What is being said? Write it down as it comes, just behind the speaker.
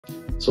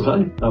So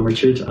hi, I'm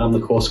Richard. I'm the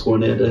course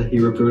coordinator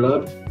here at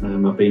Brewlab.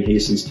 I've been here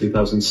since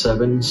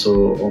 2007,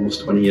 so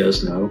almost 20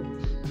 years now.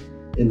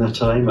 In that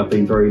time, I've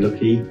been very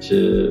lucky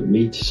to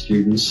meet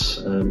students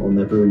on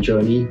their brewing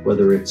journey,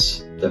 whether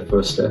it's their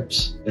first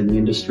steps in the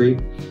industry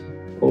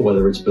or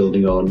whether it's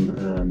building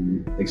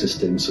on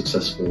existing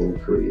successful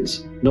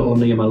careers. Not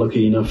only am I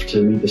lucky enough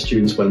to meet the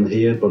students when they're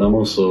here, but I'm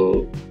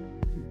also,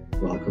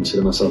 I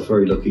consider myself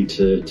very lucky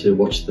to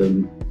watch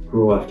them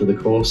grow after the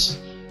course,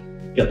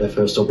 get their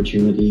first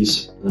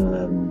opportunities,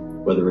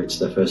 whether it's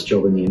their first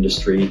job in the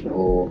industry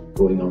or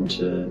going on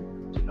to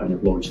kind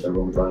of launch their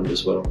own brand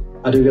as well.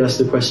 I do get asked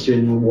the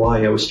question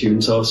why our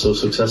students are so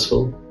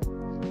successful,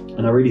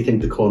 and I really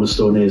think the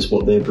cornerstone is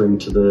what they bring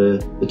to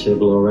the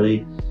table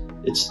already.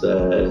 It's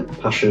their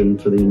passion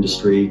for the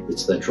industry,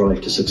 it's their drive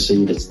to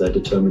succeed, it's their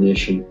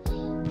determination.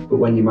 But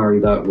when you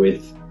marry that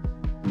with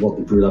what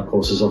the Brewlab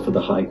courses offer,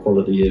 the high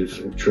quality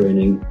of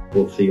training,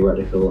 both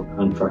theoretical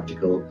and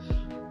practical,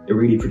 it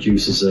really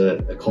produces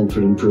a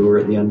confident brewer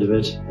at the end of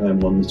it,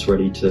 one that's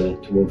ready to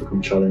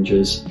overcome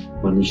challenges,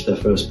 manage their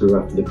first brew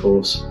after the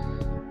course,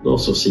 but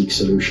also seek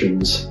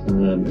solutions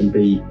and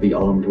be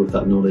armed with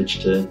that knowledge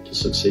to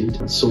succeed.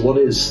 So what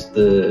is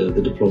the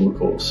Diploma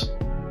course?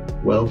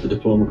 Well, the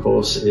Diploma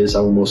course is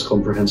our most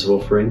comprehensive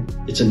offering.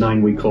 It's a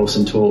 9-week course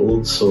in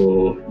total,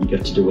 so you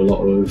get to do a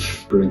lot of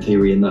brewing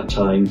theory in that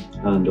time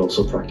and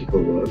also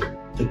practical work.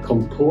 The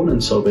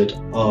components of it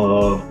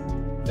are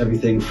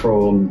everything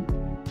from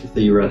the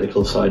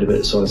theoretical side of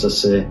it, so as I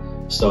say,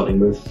 starting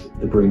with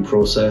the brewing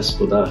process,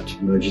 but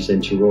that merges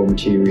into raw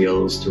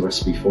materials, to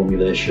recipe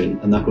formulation,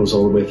 and that goes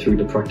all the way through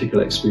to practical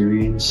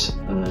experience,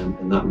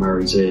 and that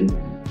marries in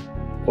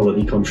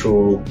quality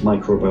control,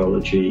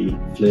 microbiology,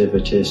 flavour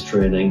taste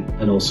training,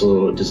 and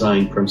also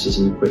design, premises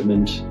and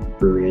equipment,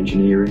 brewery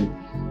engineering,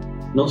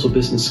 and also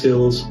business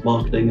skills,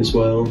 marketing as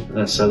well,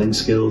 selling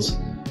skills.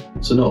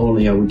 So not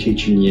only are we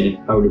teaching you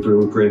how to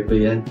brew a great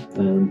beer,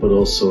 but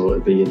also a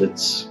beer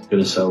that's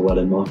going to sell well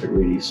in market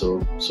really, so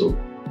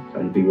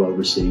kind of be well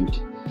received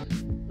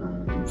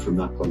from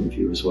that point of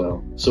view as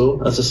well. So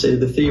as I say,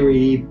 the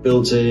theory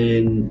builds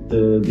in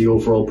the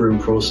overall brewing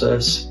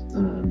process,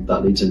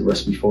 that leads into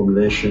recipe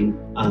formulation,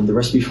 and the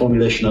recipe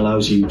formulation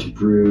allows you to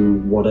brew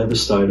whatever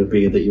style of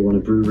beer that you want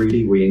to brew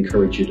really. We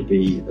encourage you to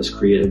be as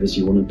creative as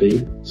you want to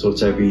be. So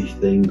it's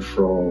everything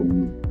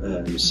from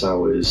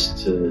sours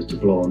to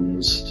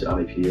blondes to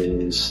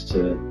IPAs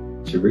to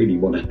really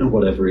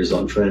whatever is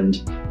on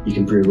trend. You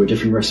can brew a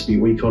different recipe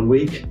week on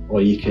week,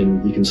 or you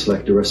can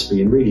select a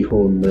recipe and really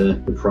hone the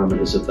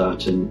parameters of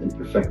that and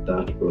perfect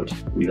that, but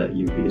we let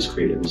you be as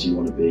creative as you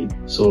want to be.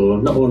 So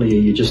not only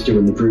are you just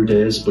doing the brew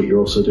days, but you're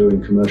also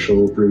doing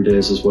commercial brew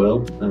days as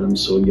well.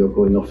 So you're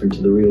going off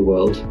into the real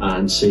world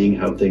and seeing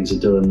how things are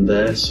done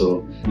there.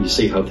 So you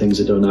see how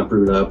things are done at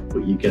Brewlab,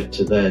 but you get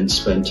to then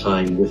spend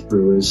time with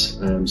brewers,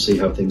 see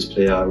how things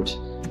play out,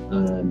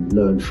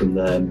 learn from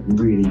them, and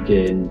really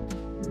gain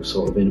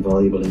sort of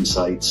invaluable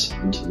insights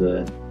into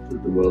the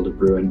world of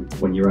brewing.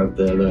 When you're out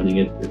there learning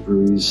at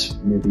breweries,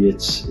 maybe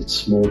it's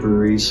small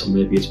breweries, or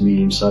maybe it's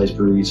medium-sized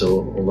breweries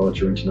or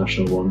larger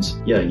international ones.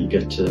 Yeah, you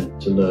get to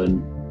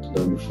learn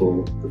the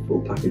full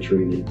package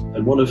really.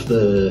 And one of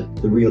the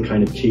real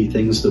kind of key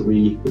things that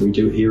we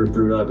do here at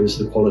Brewlab is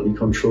the quality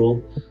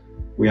control.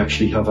 We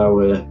actually have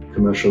our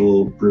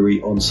commercial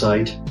brewery on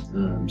site,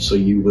 so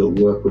you will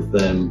work with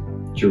them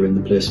during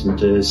the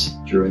placement days,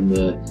 during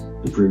the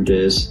brew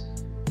days,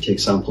 take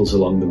samples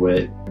along the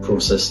way,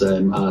 process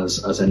them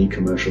as any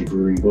commercial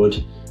brewery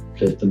would,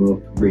 plate them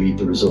up, read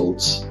the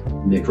results,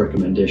 make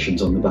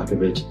recommendations on the back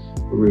of it,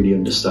 but really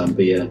understand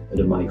beer at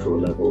a micro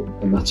level.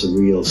 And that's a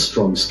real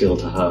strong skill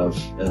to have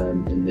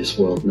in this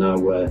world now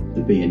where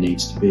the beer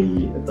needs to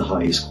be of the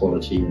highest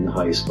quality and the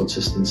highest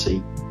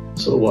consistency.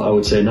 So what I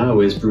would say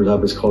now is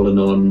Brewlab is calling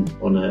on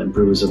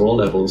brewers of all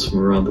levels from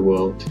around the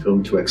world to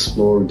come to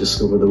explore and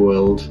discover the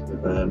world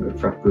of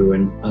craft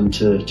brewing and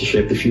to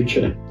shape the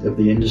future of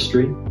the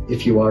industry.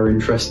 If you are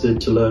interested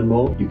to learn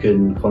more, you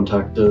can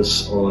contact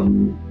us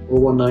on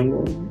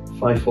 0191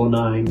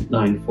 549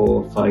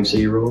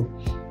 9450, or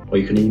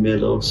you can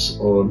email us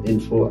on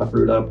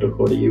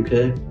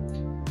info@brewlab.co.uk,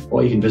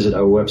 or you can visit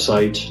our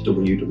website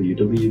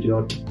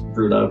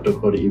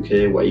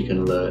www.brewlab.co.uk, where you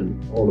can learn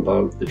all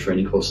about the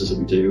training courses that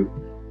we do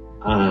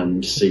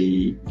and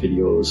see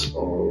videos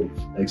of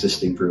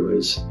existing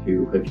brewers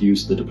who have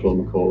used the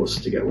Diploma course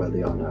to get where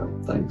they are now.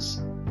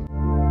 Thanks.